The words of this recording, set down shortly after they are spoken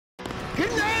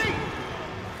Good night!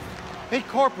 Hey,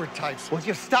 corporate types, will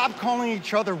you stop calling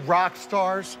each other rock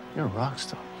stars? You're a rock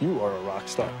star. You are a rock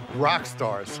star. Rock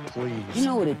stars, please. You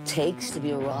know what it takes to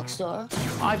be a rock star?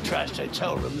 I've trashed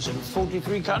hotel rooms in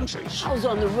 43 countries. I was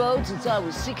on the road since I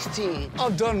was 16.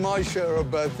 I've done my share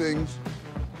of bad things.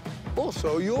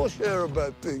 Also, your share of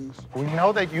bad things. We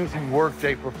know that using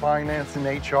Workday for finance and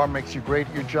HR makes you great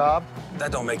at your job.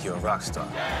 That don't make you a rock star.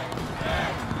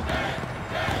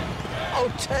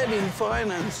 Oh, Ted in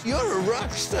finance, you're a rock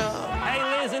star.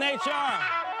 Hey, Liz in HR,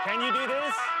 can you do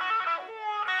this?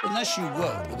 Unless you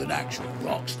work with an actual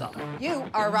rock star. You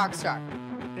are a rock star.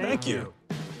 Thank you.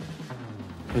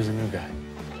 Who's the new guy?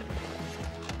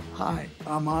 Hi,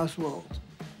 I'm Oswald.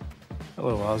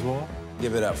 Hello, Oswald.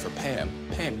 Give it up for Pam.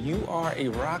 Pam, you are a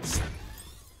rock star.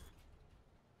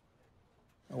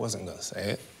 I wasn't gonna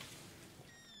say it.